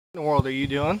In the world are you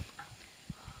doing?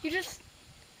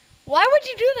 Why would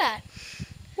you do that?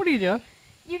 What are you doing?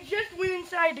 You just went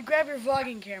inside to grab your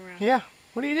vlogging camera. Yeah,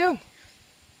 what are you doing?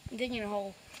 I'm digging a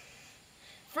hole.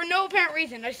 For no apparent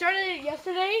reason. I started it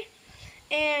yesterday,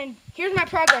 and here's my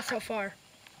progress so far.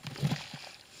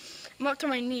 I'm up to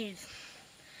my knees.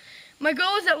 My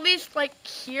goal is at least like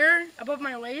here, above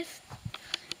my waist.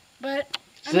 But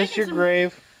Is this your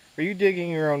grave? Are you digging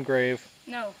your own grave?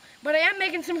 No, but I am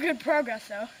making some good progress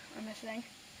though on this thing.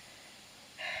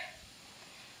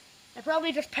 I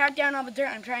probably just packed down all the dirt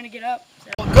I'm trying to get up.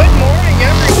 So. Well, good morning,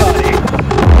 everybody.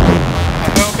 I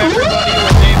hope everybody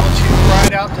was able to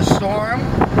ride out the storm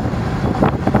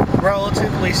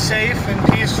relatively safe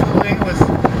and peacefully with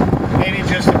maybe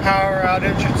just a power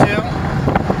outage or two.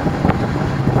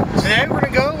 Today we're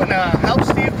going to go and help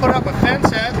Steve put up a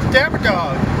fence at the Staggered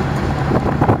dog.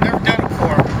 Never done it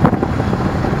before.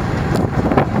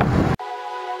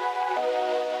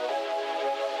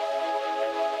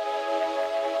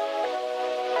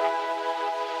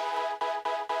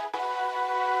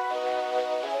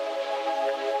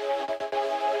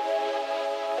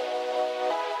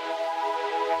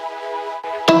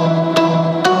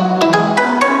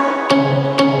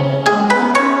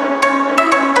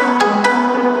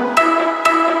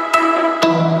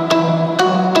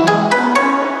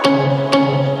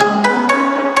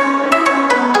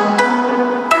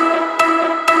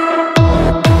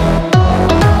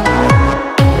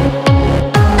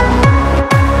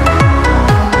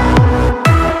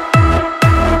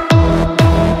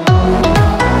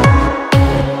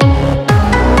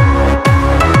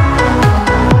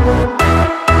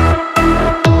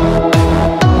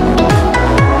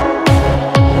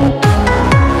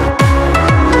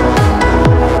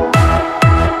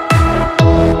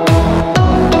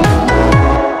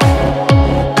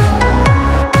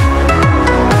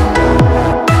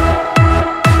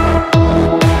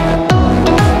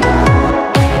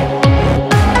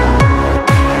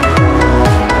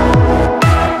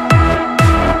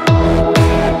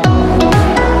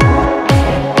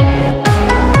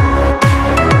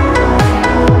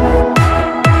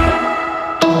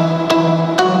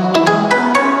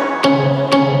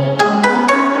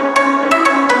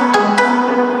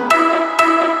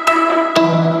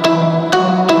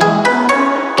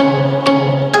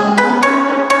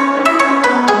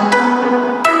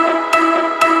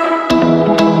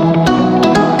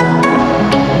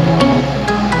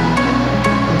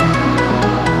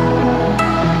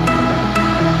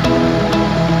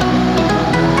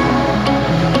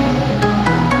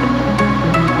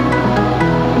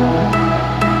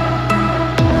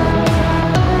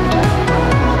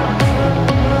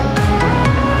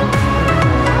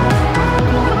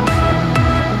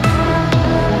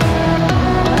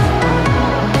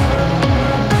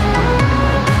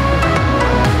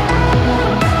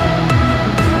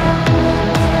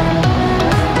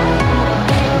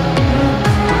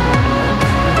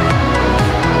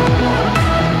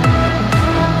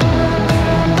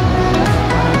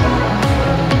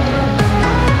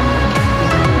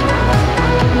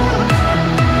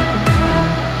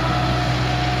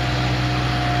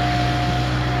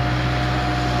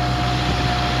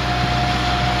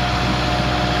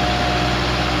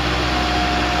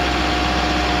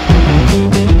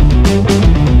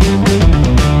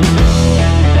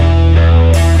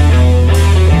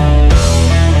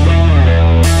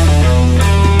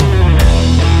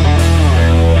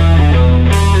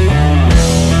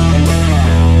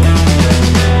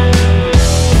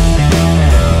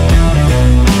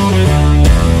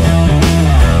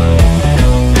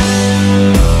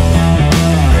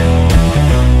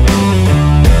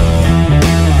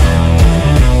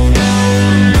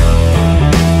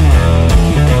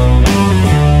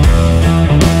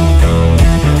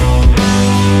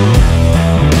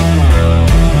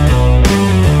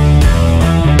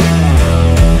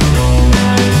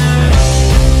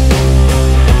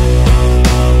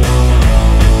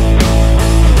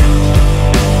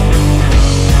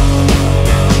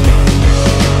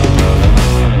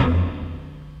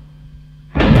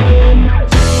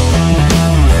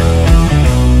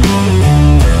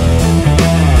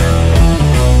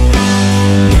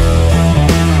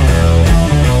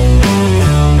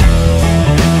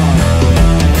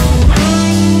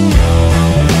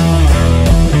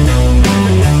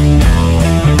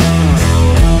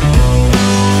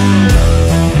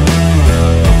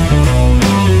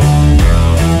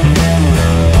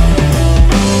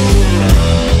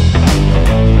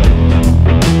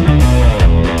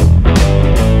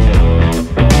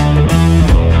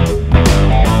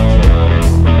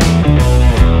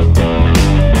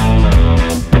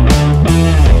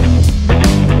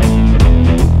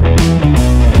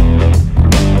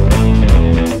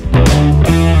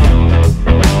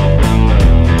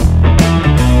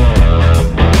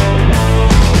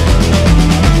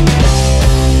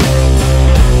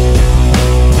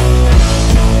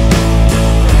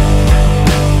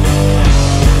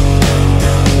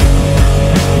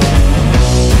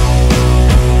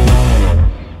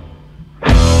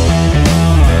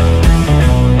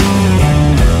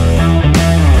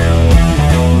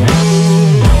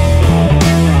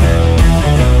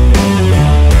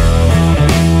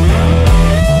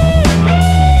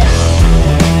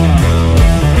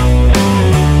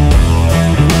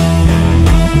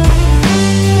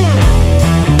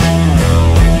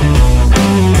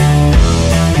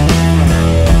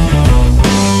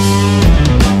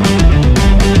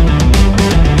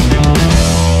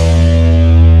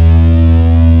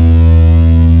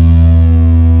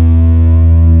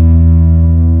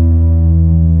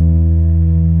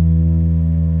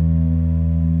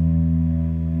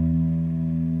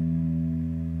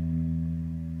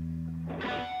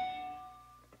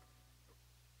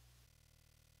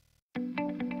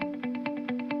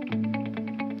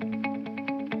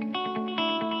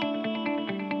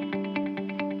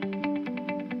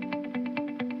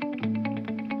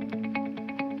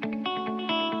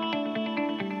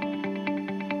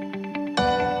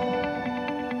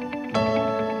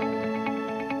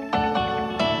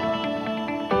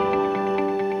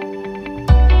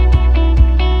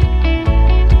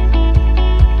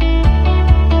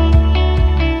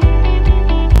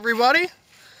 everybody.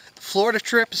 The Florida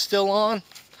trip is still on.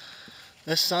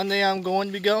 This Sunday I'm going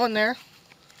to be going there,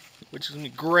 which is going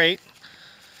to be great.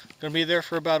 Going to be there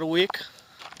for about a week.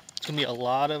 It's going to be a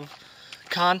lot of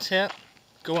content.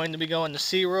 Going to be going to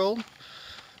SeaWorld.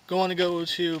 Going to go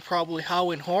to probably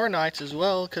Halloween Horror Nights as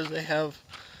well, because they have,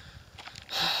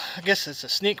 I guess it's a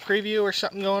sneak preview or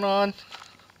something going on.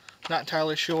 Not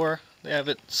entirely sure. They have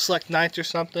it select nights or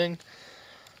something.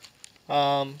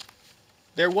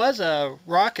 There was a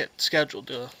rocket scheduled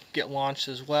to get launched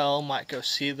as well. Might go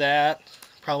see that.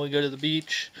 Probably go to the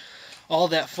beach. All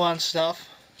that fun stuff.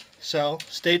 So,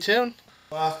 stay tuned.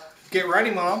 Get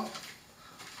ready, Mom.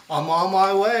 I'm on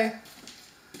my way.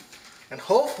 And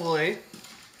hopefully,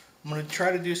 I'm going to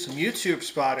try to do some YouTube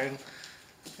spotting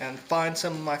and find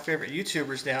some of my favorite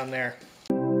YouTubers down there.